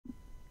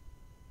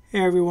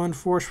Hey everyone,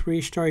 Force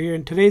Restart here.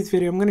 In today's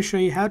video, I'm going to show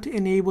you how to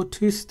enable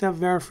two-step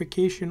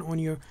verification on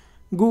your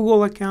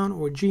Google account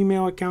or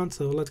Gmail account.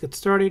 So let's get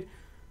started.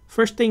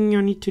 First thing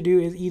you'll need to do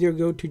is either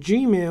go to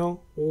Gmail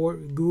or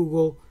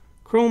Google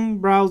Chrome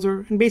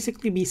browser and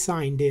basically be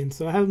signed in.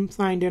 So I haven't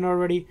signed in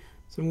already,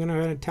 so I'm going to go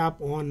ahead and tap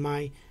on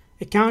my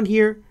account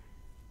here.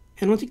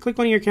 And once you click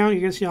on your account,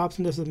 you're going to see the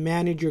option that says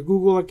manage your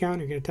Google account.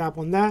 You're going to tap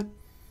on that.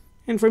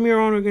 And from here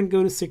on, we're going to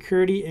go to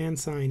security and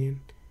sign in.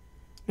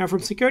 Now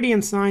from security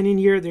and sign in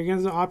here,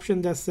 there's an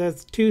option that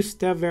says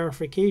two-step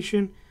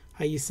verification,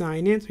 how you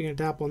sign in. So you're going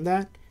to tap on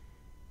that.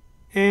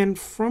 And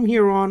from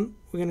here on,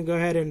 we're going to go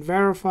ahead and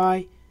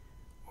verify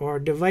our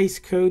device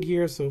code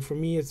here. So for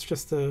me, it's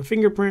just a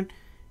fingerprint.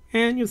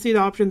 And you'll see the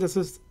option that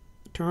says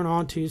turn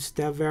on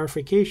two-step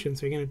verification.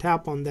 So you're going to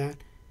tap on that.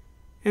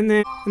 And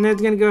then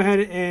it's going to go ahead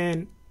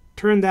and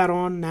turn that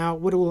on. Now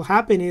what will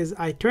happen is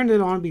I turned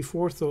it on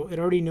before, so it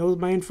already knows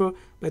my info,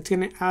 but it's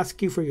going to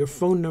ask you for your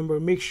phone number.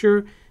 Make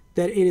sure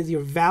that it is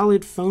your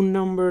valid phone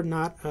number,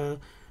 not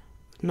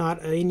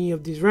any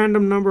of these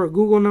random number or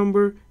Google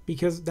number,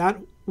 because that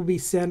will be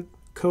sent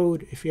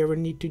code if you ever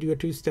need to do a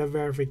two-step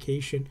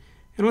verification.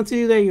 And once you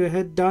do that, you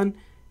hit done,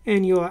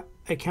 and your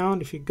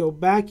account, if you go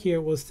back here,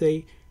 will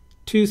say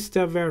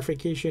two-step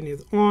verification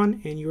is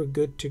on and you're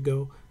good to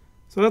go.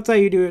 So that's how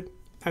you do it.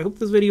 I hope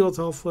this video was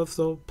helpful,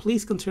 so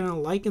please consider a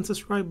like and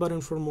subscribe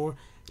button for more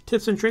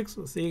tips and tricks.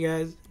 We'll see you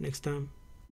guys next time.